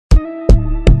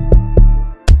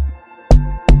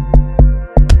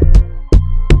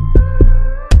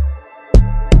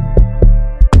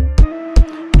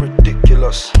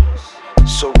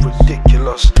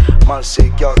us. Man say,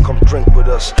 girl, come drink with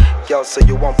us. Girl say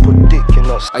you want put dick in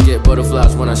us. I get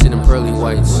butterflies when I see them pearly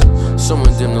whites.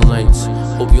 Someone dim the lights.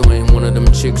 Hope you ain't one of them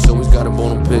chicks always got a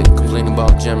bone to pick. Complain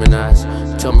about Geminis.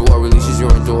 Tell me what releases your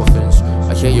endorphins.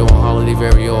 I hear you on holiday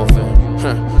very often.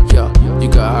 Yeah, you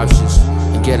got options.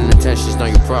 And getting attention's not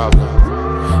your problem.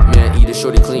 Man, either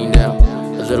shorty cleaned out,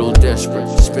 a little desperate,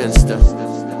 spinster.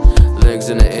 Legs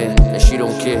in the air, and she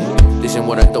don't care. This ain't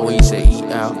what I thought when you say eat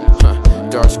out.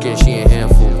 Dark skin, she ain't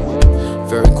handful.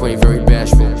 Very quaint, very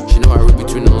bashful. She know I read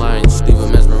between the lines, leave her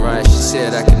mesmerized. She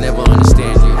said I could never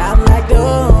understand you. I'm like,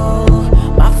 oh,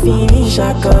 my feelings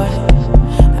are good.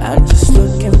 I'm just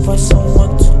looking for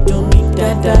someone to do me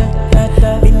that.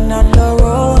 Been on the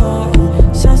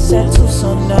road, sunset to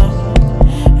sundown.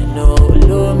 And no,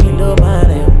 love me, love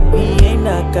man, we ain't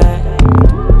that guy.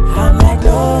 I'm like,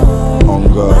 oh,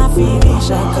 my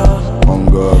feelings are good. On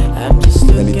God, I'm just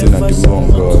looking anything I do on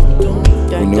God.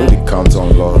 We know they count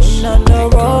on loss. On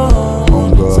God,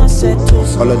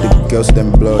 all of the girls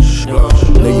them blush. Know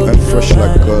you ain't fresh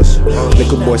like us.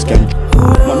 Little boys can.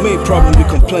 My main problem, you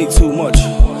complain too much.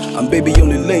 And baby,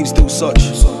 only lames do such.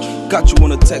 Got you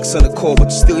on a text and a call, but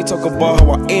still you talk about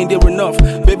how I ain't there enough.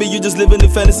 Baby, you just living in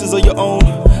fantasies of your own.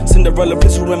 Cinderella,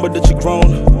 please remember that you're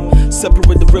grown.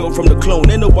 Separate the real from the clone.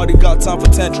 Ain't nobody got time for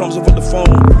tantrums over the phone.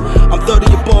 I'm 30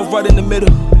 above, right in the middle.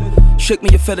 Shake me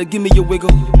your feather, give me your wiggle.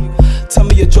 Tell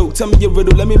me a joke, tell me your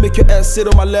riddle. Let me make your ass sit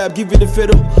on my lap, give you the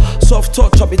fiddle. Soft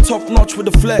touch, I'll be top notch with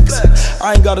the flex.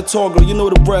 I ain't got a toggle, you know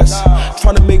the breast.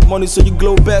 Tryna make money so you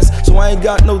glow best. So I ain't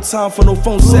got no time for no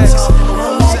phone sex.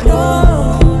 I'm like,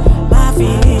 no, my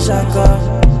feelings are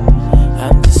good.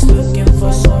 I'm just looking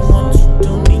for someone to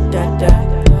do me that.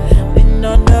 Been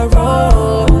on the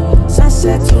road,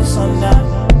 sunset to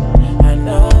sundown. I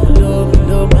know,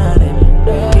 love man, ain't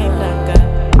that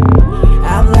guy.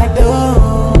 I'm like,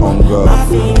 oh, my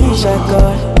feelings are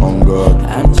good. On God,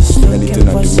 I'm just looking anything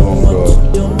I for do on someone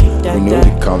God. to do me that. We know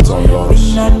they count on loss.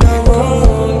 Been on the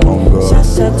road, On God,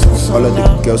 sunset to all of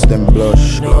sundown. the girls them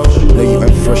blush. Know you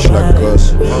ain't fresh like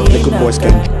us. Little boys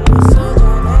can.